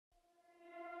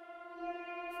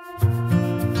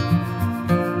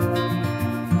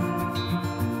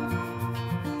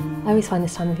always find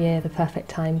this time of year the perfect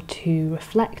time to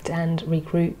reflect and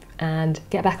regroup and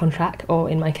get back on track, or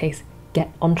in my case, get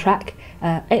on track.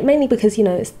 Mainly because, you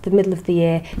know, it's the middle of the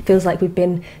year. It feels like we've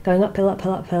been going uphill,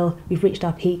 uphill, uphill. We've reached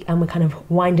our peak and we're kind of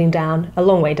winding down, a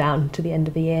long way down to the end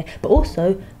of the year. But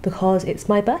also because it's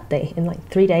my birthday in like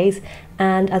 3 days.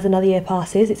 And as another year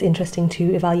passes, it's interesting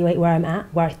to evaluate where I'm at,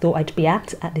 where I thought I'd be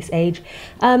at this age.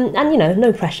 And, you know,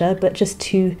 no pressure, but just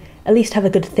to at least have a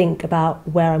good think about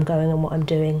where I'm going and what I'm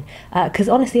doing. Because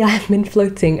honestly, I have been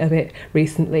floating a bit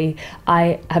recently.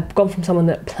 I have gone from someone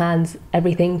that plans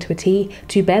everything to a T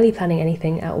to barely planning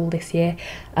anything at all this year.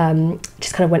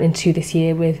 Just kind of went into this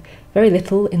year with very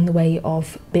little in the way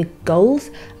of big goals,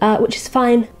 which is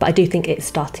fine, but I do think it's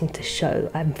starting to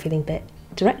show. I'm feeling a bit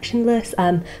directionless,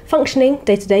 functioning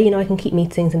day to day. You know, I can keep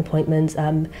meetings and appointments,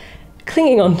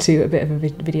 clinging on to a bit of a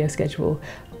video schedule,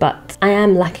 but I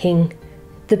am lacking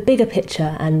the bigger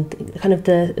picture and kind of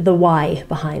the why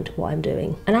behind what I'm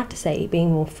doing. And I have to say,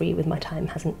 being more free with my time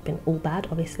hasn't been all bad,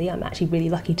 obviously. I'm actually really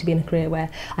lucky to be in a career where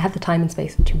I have the time and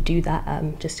space to do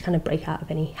that, just to kind of break out of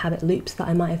any habit loops that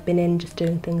I might have been in, just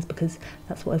doing things because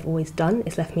that's what I've always done.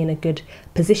 It's left me in a good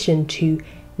position to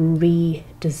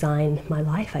redesign my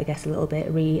life, I guess, a little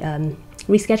bit,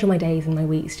 reschedule my days and my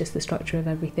weeks, just the structure of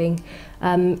everything,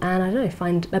 and I don't know,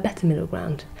 find a better middle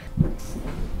ground.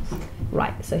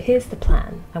 Right, so here's the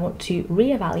plan. I want to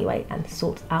reevaluate and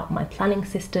sort out my planning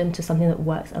system to something that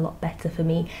works a lot better for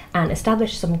me and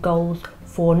establish some goals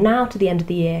for now to the end of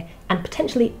the year and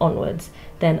potentially onwards.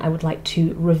 Then I would like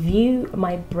to review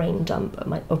my brain dump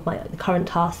of my current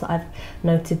tasks that I've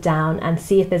noted down and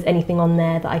see if there's anything on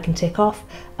there that I can tick off,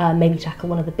 maybe tackle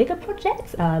one of the bigger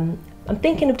projects. I'm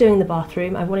thinking of doing the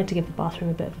bathroom. I wanted to give the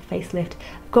bathroom a bit of a facelift.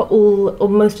 I've got all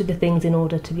most of the things in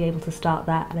order to be able to start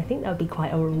that, and I think that would be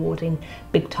quite a rewarding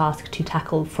big task to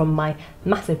tackle from my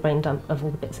massive brain dump of all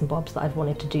the bits and bobs that I've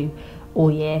wanted to do all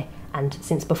year and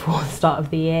since before the start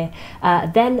of the year.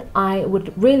 Then I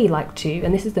would really like to,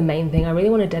 and this is the main thing, I really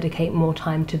want to dedicate more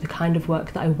time to the kind of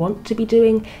work that I want to be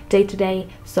doing day to day.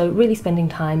 So really spending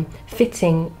time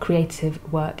fitting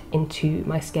creative work into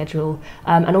my schedule,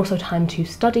 and also time to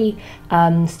study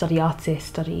artists,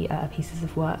 study pieces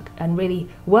of work, and really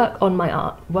work on my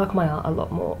art a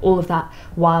lot more. All of that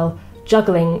while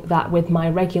juggling that with my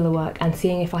regular work and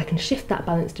seeing if I can shift that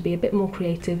balance to be a bit more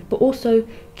creative, but also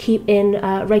keep in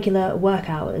regular work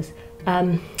hours.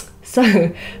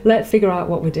 So let's figure out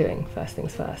what we're doing, first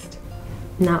things first.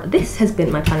 Now, this has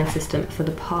been my planning system for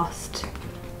the past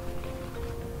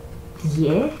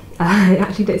year. It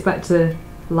actually dates back to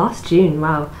last June,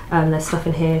 wow. There's stuff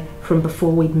in here from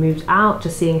before we'd moved out,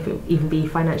 just seeing if it would even be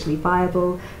financially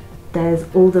viable. There's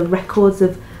all the records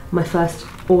of my first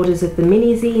orders of the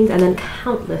mini zines, and then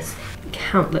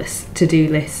countless to-do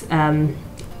lists, and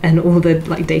all the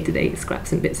like day-to-day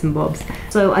scraps and bits and bobs.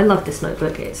 So I love this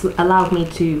notebook. It's allowed me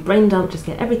to brain dump, just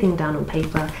get everything down on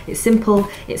paper. It's simple,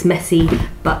 it's messy,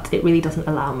 but it really doesn't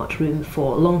allow much room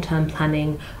for long-term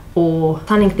planning or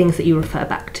planning things that you refer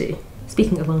back to.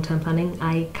 Speaking of long-term planning,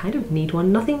 I kind of need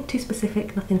one. Nothing too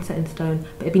specific, nothing set in stone,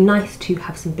 but it'd be nice to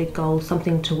have some big goals,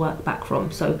 something to work back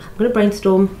from. So I'm going to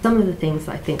brainstorm some of the things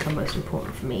that I think are most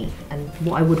important for me and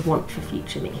what I would want for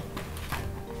future me.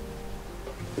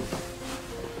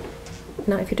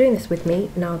 Now, if you're doing this with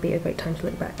me, now would be a great time to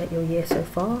look back at your year so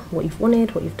far, what you've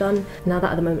wanted, what you've done. Now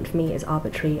that at the moment for me is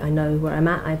arbitrary, I know where I'm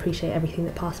at, I appreciate everything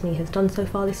that past me has done so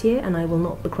far this year, and I will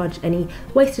not begrudge any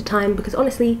wasted time because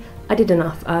honestly, I did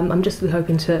enough. I'm just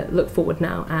hoping to look forward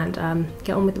now and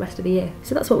get on with the rest of the year.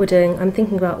 So that's what we're doing. I'm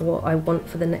thinking about what I want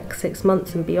for the next 6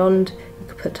 months and beyond. You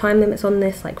could put time limits on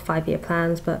this, like 5-year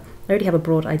plans, but I already have a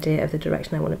broad idea of the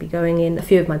direction I want to be going in, a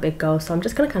few of my big goals, so I'm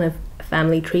just going to kind of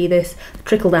family tree this,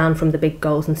 trickle down from the big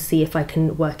goals and see if I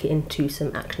can work it into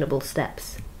some actionable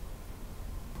steps.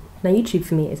 Now, YouTube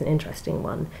for me is an interesting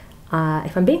one.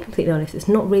 If I'm being completely honest, it's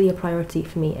not really a priority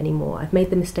for me anymore. I've made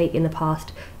the mistake in the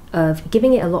past of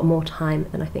giving it a lot more time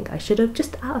than I think I should have,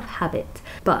 just out of habit.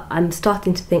 But I'm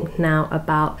starting to think now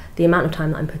about the amount of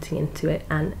time that I'm putting into it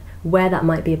and where that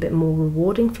might be a bit more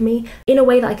rewarding for me in a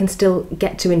way that I can still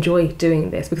get to enjoy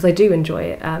doing this, because I do enjoy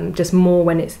it, just more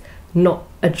when it's not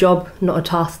a job, not a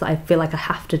task that I feel like I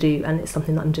have to do, and it's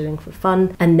something that I'm doing for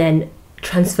fun, and then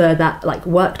transfer that like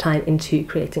work time into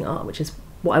creating art, which is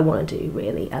what I want to do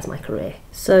really as my career.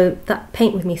 So that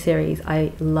Paint With Me series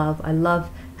I love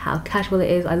how casual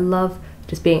it is. I love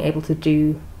just being able to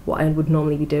do what I would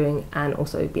normally be doing and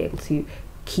also be able to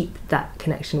keep that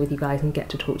connection with you guys and get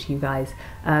to talk to you guys,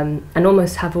 and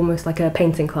almost have like a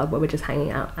painting club where we're just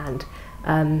hanging out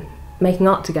and making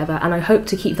art together, and I hope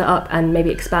to keep that up and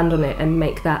maybe expand on it and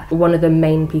make that one of the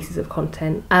main pieces of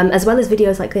content, as well as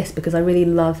videos like this, because I really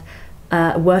love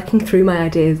working through my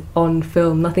ideas on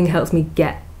film. Nothing helps me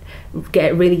get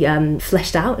it really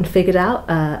fleshed out and figured out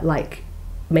like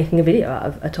making a video out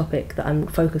of a topic that I'm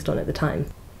focused on at the time.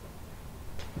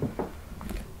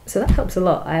 So that helps a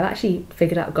lot. I've actually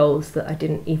figured out goals that I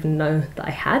didn't even know that I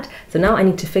had. So now I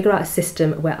need to figure out a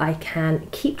system where I can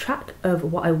keep track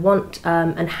of what I want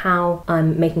and how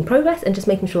I'm making progress, and just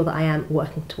making sure that I am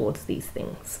working towards these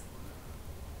things.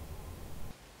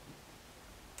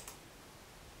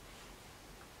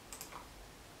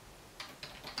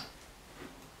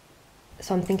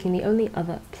 So I'm thinking the only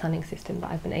other planning system that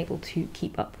I've been able to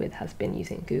keep up with has been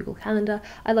using Google Calendar.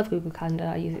 I love Google Calendar.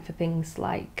 I use it for things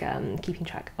like keeping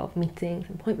track of meetings,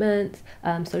 appointments,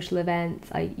 social events.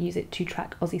 I use it to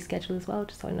track Ozzy's schedule as well,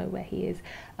 just so I know where he is.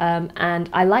 And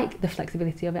I like the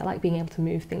flexibility of it. I like being able to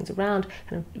move things around,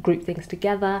 kind of group things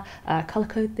together, colour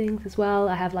code things as well.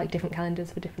 I have like different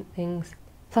calendars for different things.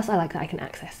 Plus I like that I can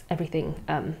access everything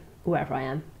wherever I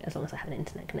am, as long as I have an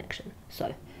internet connection.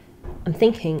 So I'm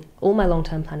thinking all my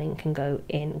long-term planning can go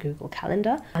in Google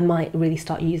Calendar. I might really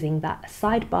start using that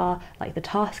sidebar, like the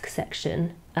task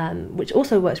section, which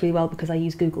also works really well because I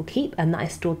use Google Keep, and that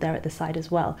is stored there at the side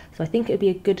as well. So I think it would be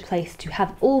a good place to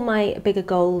have all my bigger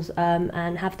goals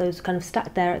and have those kind of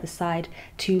stacked there at the side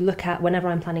to look at whenever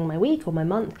I'm planning my week or my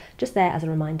month, just there as a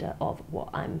reminder of what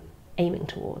I'm aiming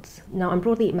towards. Now I'm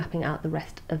broadly mapping out the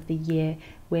rest of the year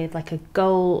with like a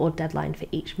goal or deadline for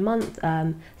each month,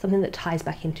 something that ties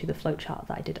back into the flowchart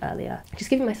that I did earlier. Just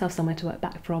giving myself somewhere to work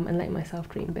back from and letting myself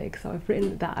dream big. So I've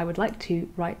written that I would like to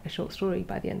write a short story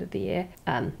by the end of the year.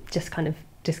 Just kind of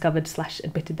discovered /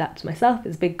 admitted that to myself.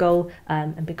 It's a big goal,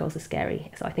 and big goals are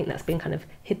scary. So I think that's been kind of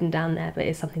hidden down there, but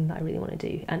it's something that I really want to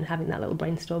do. And having that little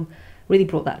brainstorm really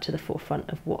brought that to the forefront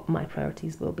of what my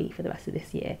priorities will be for the rest of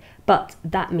this year. But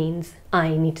that means I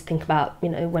need to think about, you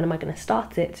know, when am I going to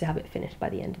start it to have it finished by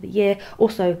the end of the year.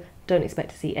 Also, don't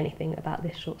expect to see anything about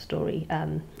this short story.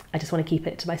 I just want to keep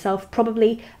it to myself,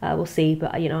 probably. We'll see,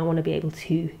 but you know, I want to be able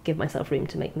to give myself room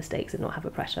to make mistakes and not have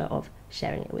a pressure of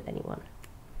sharing it with anyone.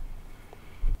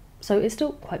 So it's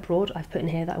still quite broad. I've put in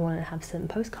here that I want to have some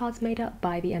postcards made up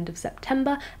by the end of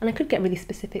September, and I could get really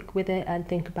specific with it and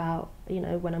think about, you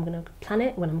know, when I'm going to plan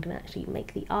it, when I'm going to actually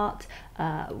make the art,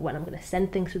 when I'm going to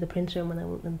send things to the printer and when I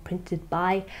want them printed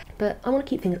by. But I want to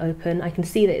keep things open. I can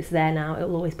see that it's there now. It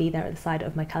will always be there at the side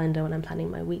of my calendar when I'm planning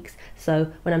my weeks.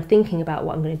 So when I'm thinking about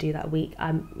what I'm going to do that week,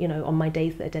 I'm, you know, on my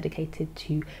days that are dedicated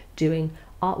to doing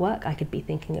artwork, I could be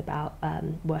thinking about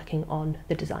working on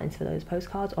the designs for those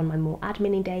postcards. On my more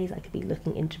admin days, I could be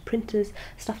looking into printers,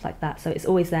 stuff like that. So it's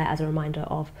always there as a reminder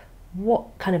of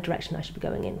what kind of direction I should be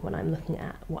going in when I'm looking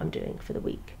at what I'm doing for the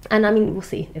week. And I mean, we'll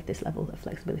see if this level of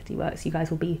flexibility works. You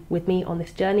guys will be with me on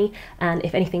this journey, and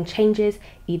if anything changes,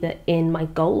 either in my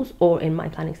goals or in my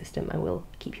planning system, I will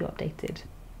keep you updated.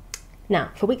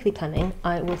 Now, for weekly planning,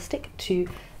 I will stick to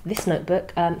this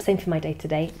notebook, same for my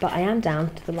day-to-day, but I am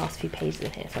down to the last few pages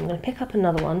in here, so I'm going to pick up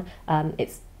another one.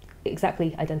 It's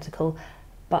exactly identical,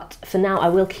 but for now I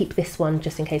will keep this one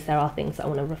just in case there are things that I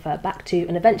want to refer back to,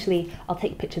 and eventually I'll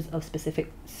take pictures of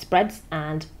specific spreads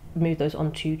and move those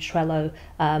onto Trello.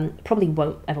 Probably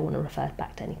won't ever want to refer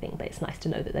back to anything, but it's nice to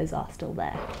know that those are still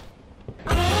there.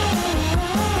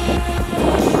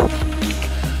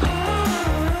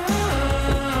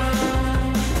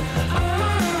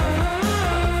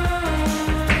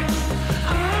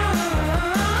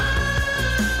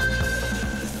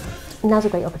 Now's a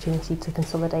great opportunity to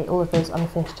consolidate all of those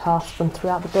unfinished tasks from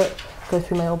throughout the book, go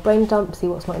through my old brain dump, see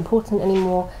what's not important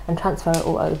anymore, and transfer it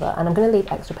all over. And I'm going to leave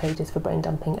extra pages for brain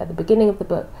dumping at the beginning of the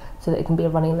book so that it can be a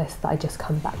running list that I just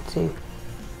come back to.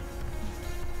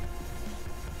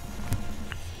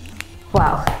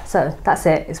 Wow, so that's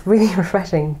it. It's really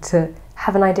refreshing to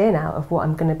have an idea now of what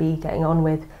I'm going to be getting on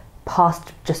with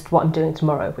past just what I'm doing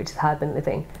tomorrow, which is how I've been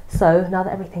living. So now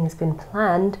that everything has been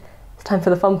planned, it's time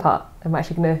for the fun part. I'm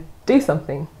actually going to do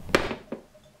something.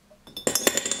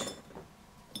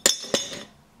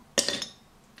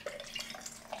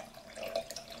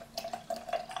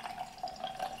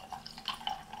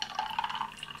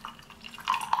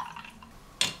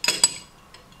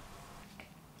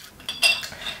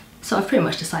 So I've pretty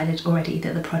much decided already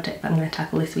that the project that I'm going to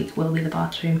tackle this week will be the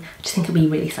bathroom. I just think it'll be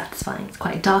really satisfying. It's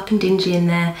quite dark and dingy in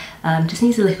there, just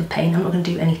needs a lick of paint. I'm not going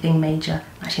to do anything major.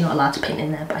 I'm actually not allowed to paint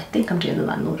in there, but I think I'm doing the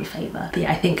landlord a favour. But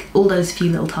yeah, I think all those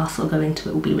few little tasks that will go into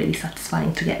it will be really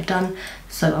satisfying to get done.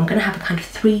 So I'm going to have a kind of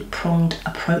three-pronged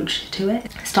approach to it.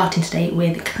 Starting today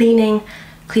with cleaning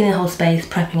the whole space,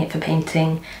 prepping it for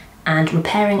painting, and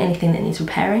repairing anything that needs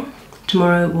repairing.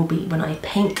 Tomorrow will be when I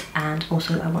paint, and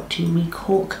also I want to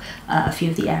recork a few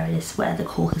of the areas where the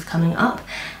cork is coming up.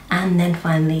 And then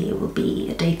finally it will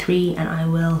be day 3, and I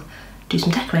will do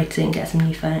some decorating, get some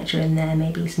new furniture in there,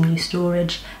 maybe some new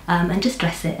storage, and just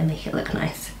dress it and make it look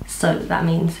nice. So that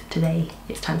means today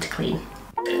it's time to clean.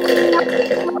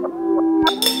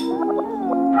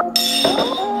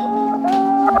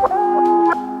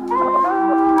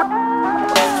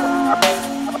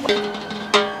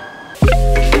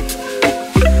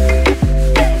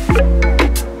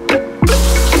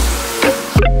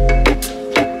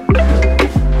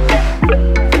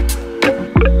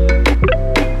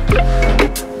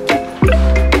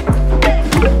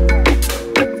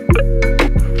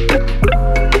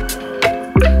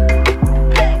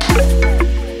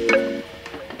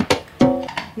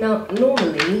 Now,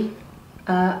 normally,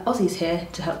 Ozzy's here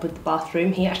to help with the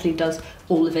bathroom. He actually does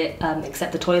all of it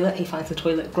except the toilet. He finds the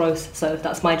toilet gross, so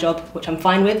that's my job, which I'm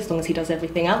fine with as long as he does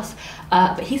everything else.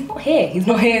 But he's not here. He's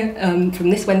not here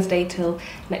from this Wednesday till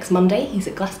next Monday. He's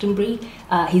at Glastonbury.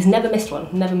 He's never missed one,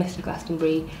 never missed a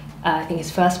Glastonbury. I think his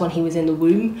first one he was in the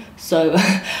womb, so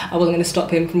I wasn't going to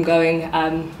stop him from going.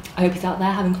 I hope he's out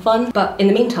there having fun. But in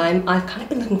the meantime, I've kind of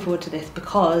been looking forward to this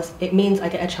because it means I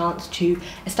get a chance to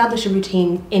establish a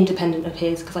routine independent of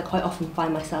his, because I quite often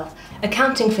find myself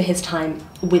accounting for his time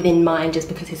within mine just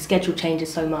because his schedule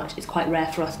changes so much. It's quite rare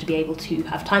for us to be able to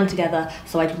have time together,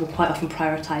 so I will quite often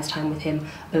prioritise time with him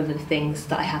over the things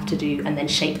that I have to do and then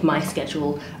shape my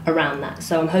schedule around that.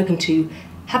 So I'm hoping to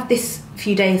have this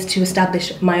few days to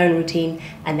establish my own routine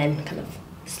and then kind of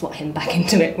slot him back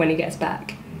into it when he gets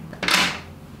back.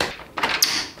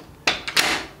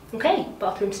 Okay,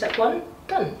 bathroom step 1,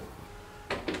 done.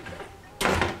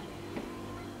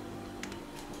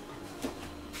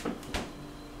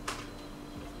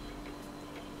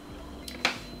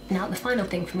 Now, the final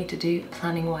thing for me to do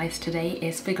planning wise today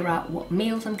is figure out what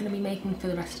meals I'm going to be making for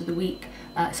the rest of the week.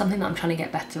 Something that I'm trying to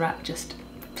get better at, just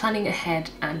planning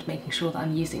ahead and making sure that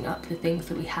I'm using up the things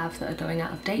that we have that are going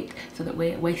out of date so that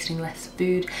we're wasting less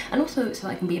food, and also so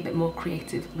that I can be a bit more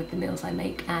creative with the meals I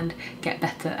make and get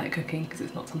better at cooking, because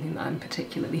it's not something that I'm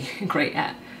particularly great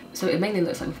at. So it mainly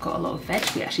looks like we've got a lot of veg.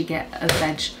 We actually get a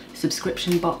veg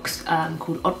subscription box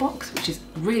called Oddbox, which is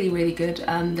really, really good.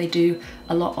 They do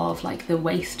a lot of like the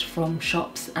waste from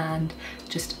shops and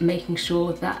just making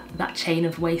sure that that chain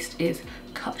of waste is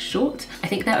cut short. I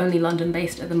think they're only London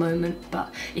based at the moment,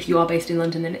 but if you are based in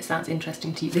London and it sounds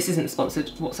interesting to you, this isn't sponsored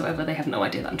whatsoever. They have no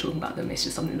idea that I'm talking about them. It's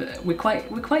just something that we're quite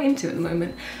into at the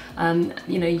moment.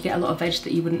 You know, you get a lot of veg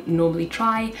that you wouldn't normally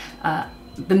try.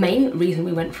 The main reason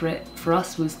we went for it for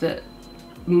us was that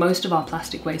most of our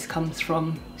plastic waste comes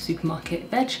from supermarket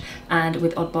veg, and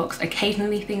with Oddbox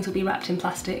occasionally things will be wrapped in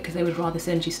plastic because they would rather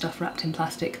send you stuff wrapped in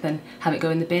plastic than have it go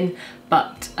in the bin,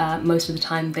 but most of the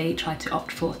time they try to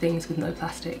opt for things with no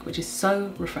plastic, which is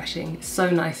so refreshing. It's so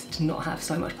nice to not have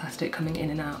so much plastic coming in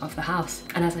and out of the house.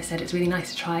 And as I said, it's really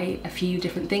nice to try a few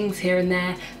different things here and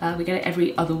there. We get it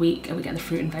every other week, and we get the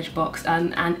fruit and veg box,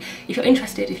 and if you're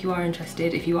interested, if you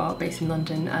are based in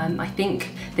London, I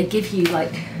think they give you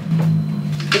like,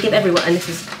 they give everyone, and this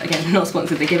is again not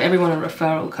sponsored, they give everyone a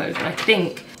referral code, and I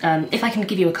think if I can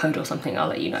give you a code or something, I'll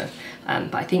let you know.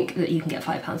 But I think that you can get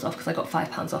 £5 off, because I got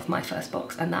 £5 off my first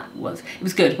box, and it was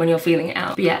good when you're feeling it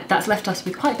out. But yeah, that's left us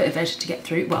with quite a bit of veg to get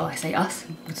through. Well, I say us,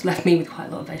 it's left me with quite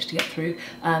a lot of veg to get through.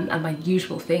 And my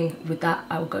usual thing with that,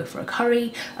 I will go for a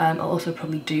curry. I'll also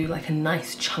probably do like a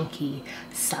nice chunky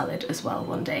salad as well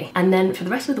one day. And then for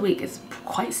the rest of the week, it's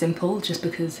quite simple, just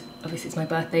because obviously it's my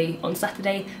birthday on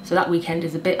Saturday, so that weekend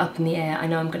is a bit up in the air. I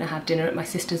know I'm going to have dinner at my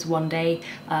sister's one day,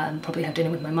 probably have dinner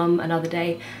with my mum another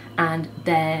day, and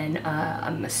then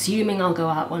I'm assuming I'll go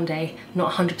out one day,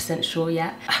 not 100% sure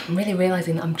yet. I'm really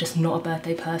realising that I'm just not a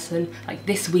birthday person. Like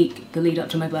this week, the lead up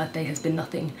to my birthday has been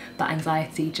nothing but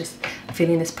anxiety, just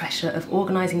feeling this pressure of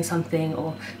organising something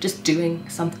or just doing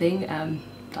something.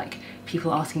 Like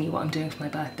people asking me what I'm doing for my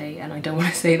birthday, and I don't want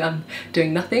to say that I'm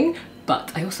doing nothing,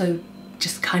 but I also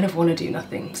just kind of want to do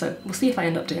nothing. So we'll see if I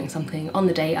end up doing something. On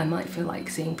the day I might feel like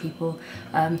seeing people,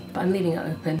 but I'm leaving it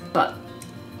open. But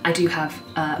I do have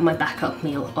my backup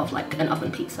meal of like an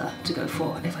oven pizza to go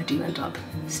for if I do end up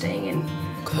staying in.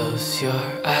 Close your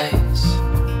eyes,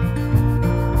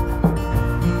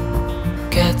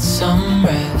 get some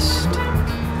rest.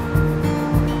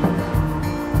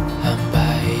 I'm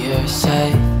by your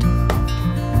side,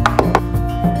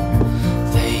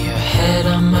 lay your head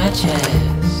on my chest.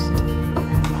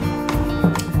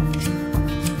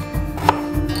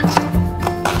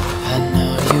 I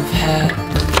know you've had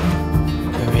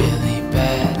a really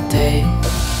bad day,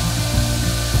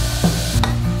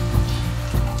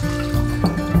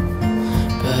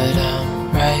 but I'm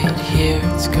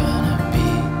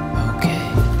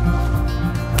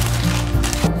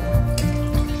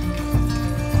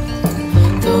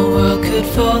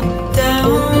fall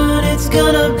down, it's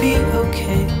gonna be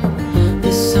okay.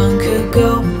 The sun could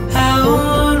go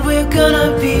out, we're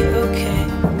gonna be okay.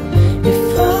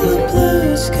 If all the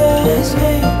blue skies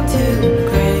fade to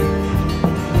gray,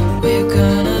 we're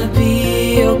gonna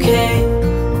be okay.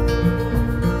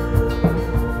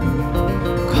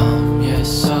 Calm your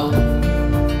soul,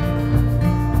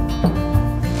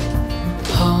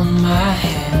 hold my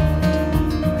hand,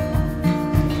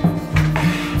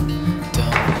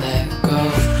 don't let go.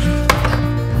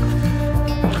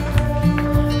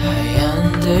 I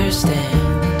understand.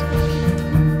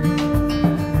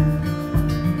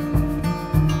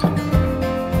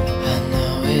 I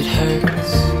know it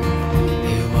hurts,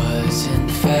 it wasn't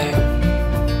fair.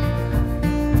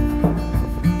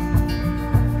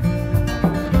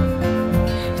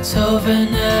 It's over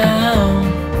now,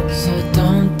 so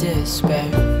don't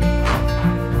despair.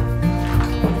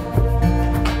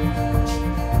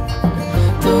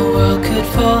 The world could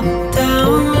fall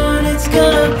down, it's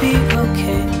gonna be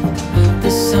okay.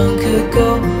 The sun could go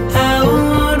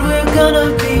out, we're gonna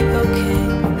be okay.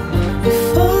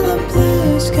 If all the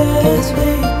blue skies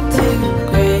fade to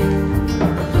gray,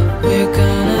 we're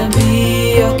gonna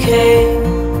be okay.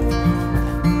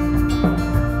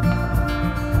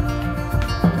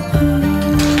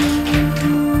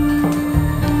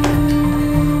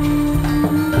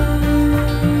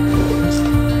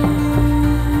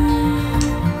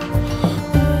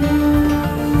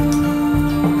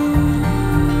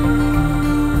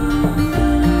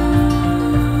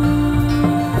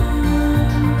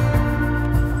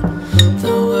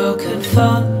 The world could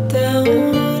fall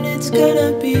down, it's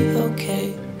gonna be okay.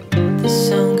 The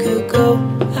sun could go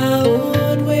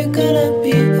out, we're gonna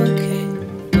be okay.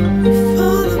 If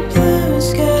all the blue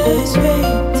skies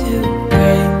fade to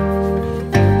gray,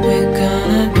 we're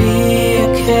gonna be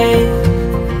okay.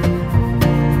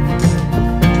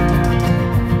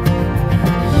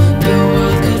 The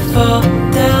world could fall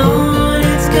down,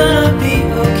 it's gonna be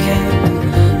okay.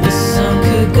 The sun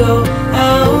could go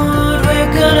out,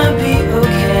 we're gonna be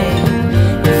okay.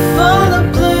 If all the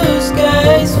blue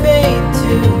skies fade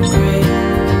to gray,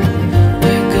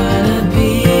 we're gonna be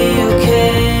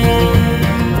okay.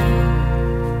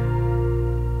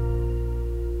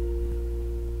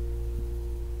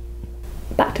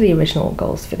 Back to the original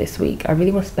goals for this week. I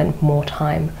really want to spend more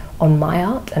time on my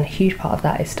art, and a huge part of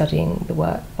that is studying the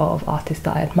work of artists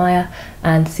that I admire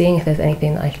and seeing if there's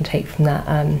anything that I can take from that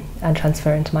and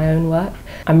transfer into my own work.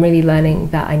 I'm really learning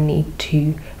that I need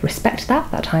to respect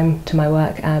that time to my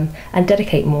work and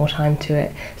dedicate more time to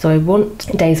it. So I want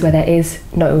days where there is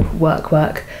no work,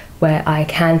 where I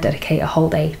can dedicate a whole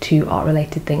day to art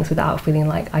related things without feeling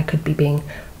like I could be being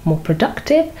more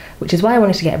productive, which is why I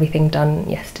wanted to get everything done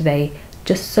yesterday,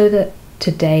 just so that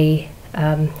today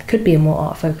could be a more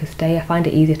art focused day. I find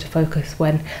it easier to focus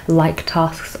when like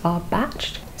tasks are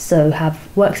batched. So have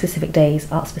work specific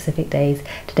days, art specific days.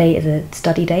 Today is a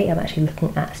study day. I'm actually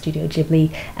looking at Studio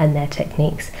Ghibli and their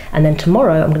techniques. And then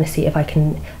tomorrow I'm going to see if I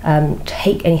can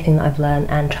take anything that I've learned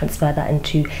and transfer that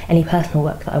into any personal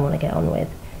work that I want to get on with.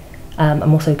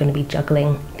 I'm also going to be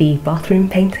juggling the bathroom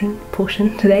painting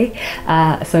portion today.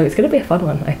 So it's going to be a fun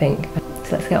one, I think.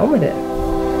 So let's get on with it.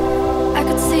 I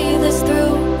could see this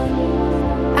through.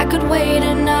 I could wait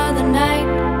another night.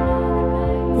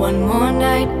 One more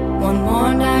night, one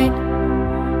more night.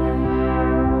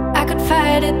 I could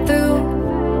fight it through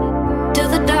till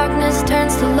the darkness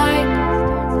turns to light.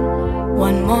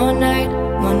 One more night,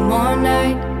 one more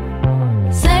night.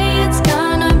 Say it's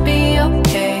gonna be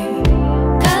okay,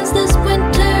 'cause this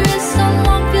winter is so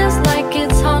long, feels like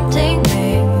it's haunting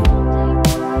me.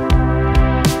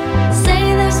 Say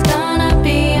there's gonna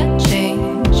be a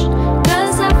change,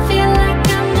 'cause I feel like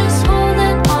I'm just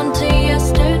holding on to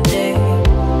yesterday.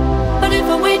 But if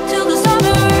I wait till the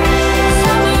summer,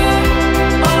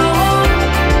 oh,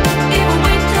 if I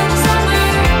wait till the summer,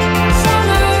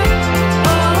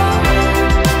 oh,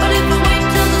 but if I wait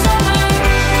till the summer,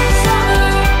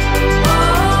 oh,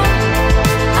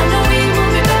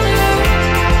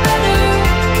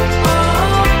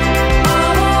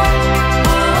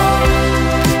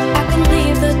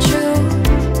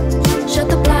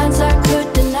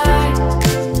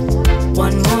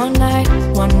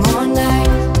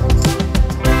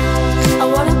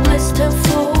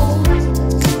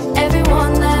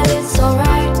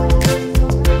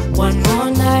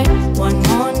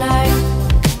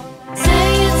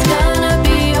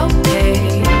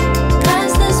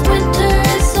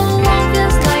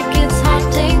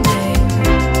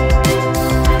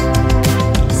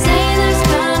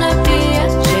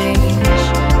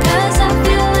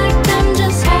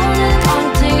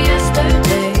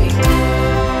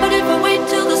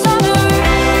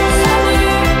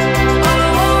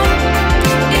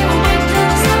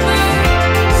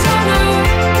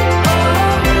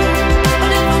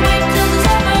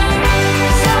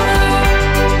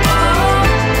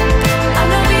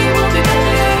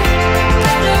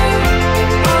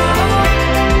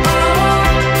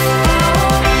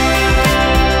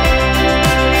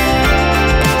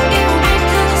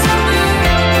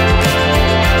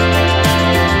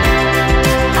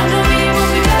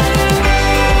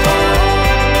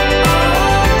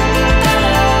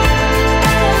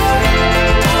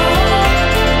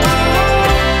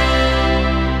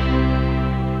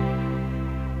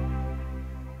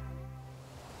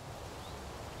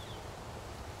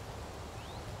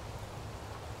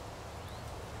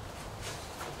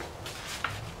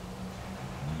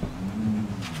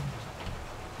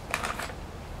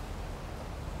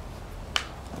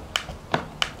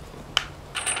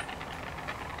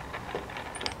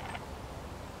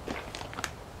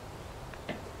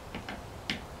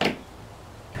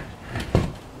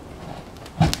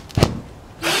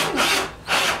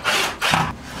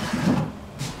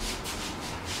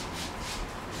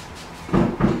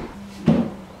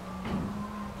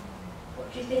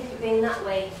 that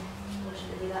way, or should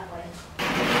it be that way?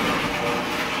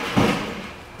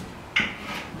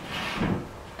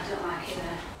 I don't like it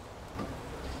there.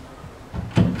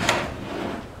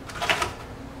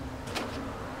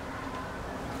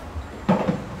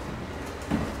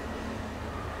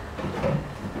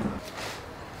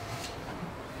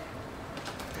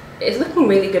 It's looking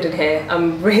really good in here.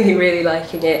 I'm really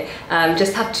liking it.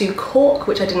 Just have to cork,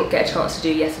 which I didn't get a chance to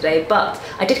do yesterday, but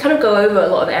I did kind of go over a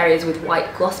lot of areas with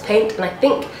white gloss paint, and I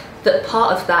think that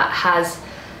part of that has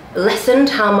lessened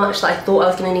how much that I thought I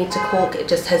was going to need to cork. It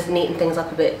just has neatened things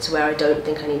up a bit to where I don't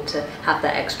think I need to have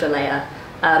that extra layer.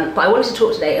 But I wanted to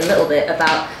talk today a little bit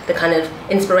about the kind of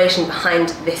inspiration behind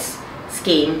this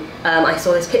scheme. I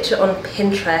saw this picture on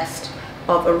Pinterest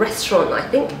of a restaurant that I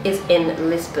think is in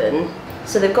Lisbon.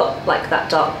 So they've got like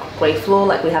that dark grey floor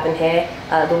like we have in here.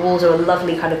 The walls are a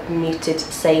lovely kind of muted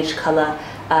sage colour,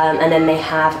 and then they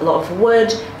have a lot of wood,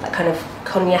 that kind of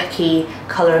cognac-y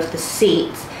colour of the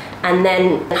seats, and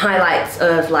then highlights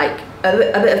of like a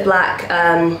bit of black,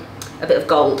 a bit of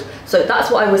gold. So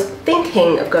that's what I was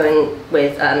thinking of going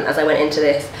with as I went into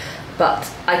this, but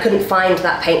I couldn't find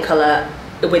that paint colour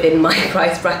within my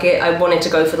price bracket. I wanted to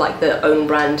go for like the own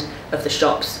brand of the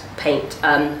shop's paint.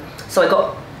 So I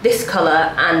got this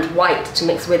colour and white to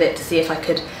mix with it to see if I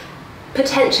could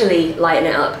potentially lighten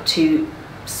it up to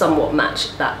somewhat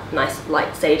match that nice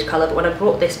light sage colour. But when I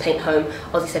brought this paint home,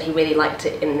 Ozzy said he really liked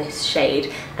it in this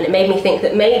shade, and it made me think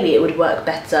that maybe it would work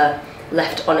better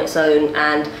left on its own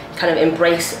and kind of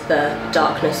embrace the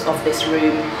darkness of this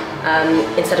room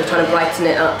instead of trying to brighten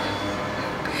it up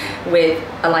with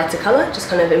a lighter colour. Just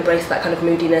kind of embrace that kind of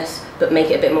moodiness but make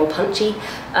it a bit more punchy.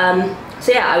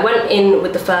 So yeah, I went in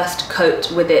with the first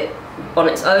coat with it on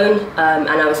its own, and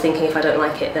I was thinking if I don't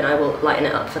like it then I will lighten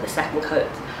it up for the second coat.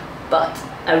 But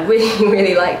I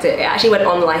really liked it. It actually went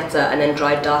on lighter and then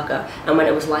dried darker, and when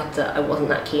it was lighter I wasn't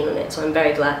that keen on it, so I'm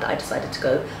very glad that I decided to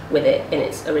go with it in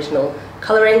its original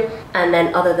colouring. And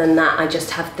then other than that, I just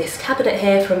have this cabinet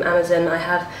here from Amazon. I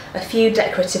have a few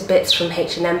decorative bits from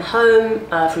H&M Home,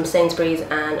 from Sainsbury's,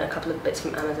 and a couple of bits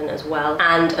from Amazon as well,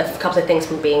 and a couple of things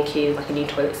from B&Q, like a new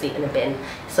toilet seat and a bin.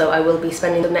 So I will be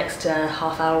spending the next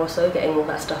half hour or so getting all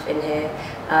that stuff in here,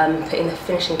 putting the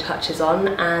finishing touches on,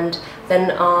 and then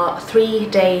our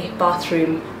 3-day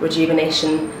bathroom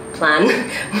rejuvenation plan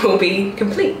will be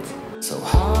complete. So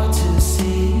hard to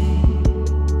see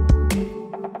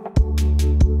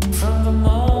from the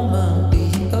moment we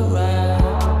arrive.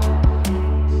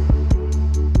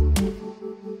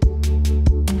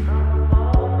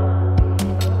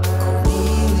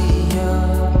 Cornelia,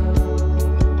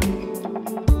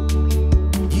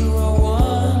 you are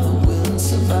one who will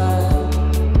survive.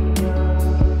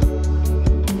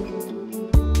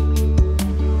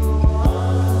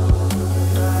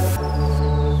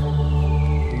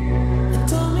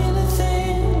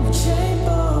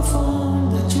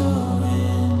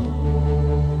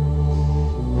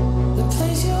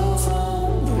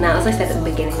 Now, as I said at the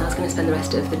beginning, I was going to spend the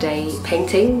rest of the day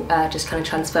painting, just kind of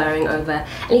transferring over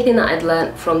anything that I'd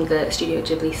learnt from the Studio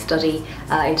Ghibli study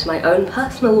into my own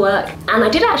personal work. And I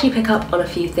did actually pick up on a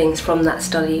few things from that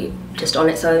study just on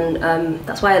its own.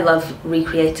 That's why I love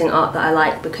recreating art that I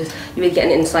like, because you really get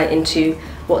an insight into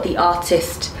what the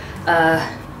artist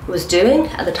was doing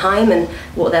at the time and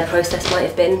what their process might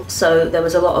have been. So there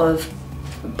was a lot of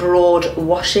broad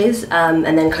washes and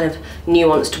then kind of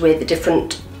nuanced with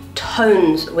different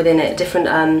tones within it, different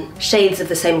shades of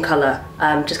the same colour,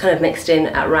 just kind of mixed in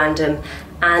at random.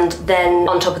 And then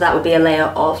on top of that would be a layer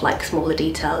of like smaller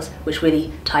details which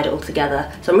really tied it all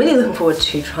together. So I'm really looking forward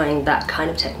to trying that kind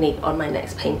of technique on my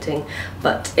next painting,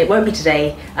 but it won't be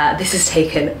today. This has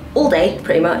taken all day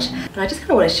pretty much, and I just kind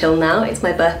of want to chill now. It's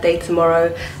my birthday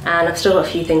tomorrow and I've still got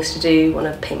a few things to do. I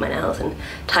want to paint my nails and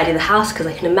tidy the house, because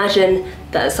I can imagine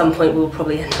that at some point we'll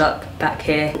probably end up back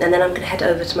here. And then I'm going to head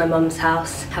over to my mum's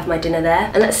house, have my dinner there,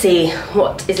 and let's see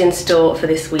what is in store for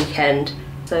this weekend.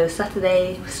 So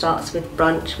Saturday starts with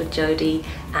brunch with Jodie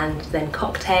and then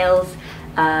cocktails,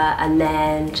 and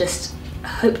then just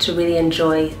hope to really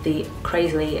enjoy the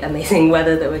crazily amazing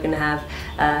weather that we're going to have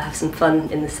some fun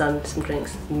in the sun, some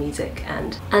drinks, some music,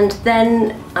 and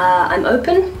then I'm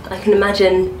open. I can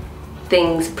imagine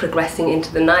things progressing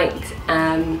into the night,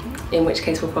 in which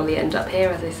case we'll probably end up here,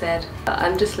 as I said. But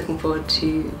I'm just looking forward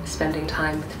to spending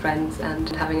time with friends and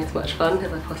having as much fun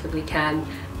as I possibly can.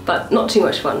 But not too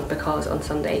much fun, because on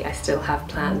Sunday I still have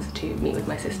plans to meet with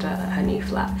my sister at her new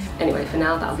flat. Anyway, for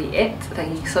now that'll be it.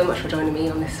 Thank you so much for joining me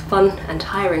on this fun and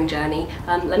tiring journey.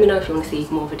 Let me know if you want to see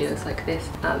more videos like this.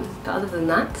 But other than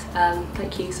that,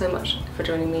 thank you so much for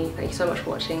joining me. Thank you so much for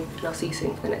watching, and I'll see you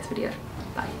soon for the next video.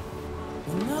 Bye.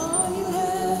 And all you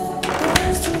have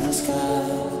burns to the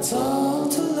sky. It's all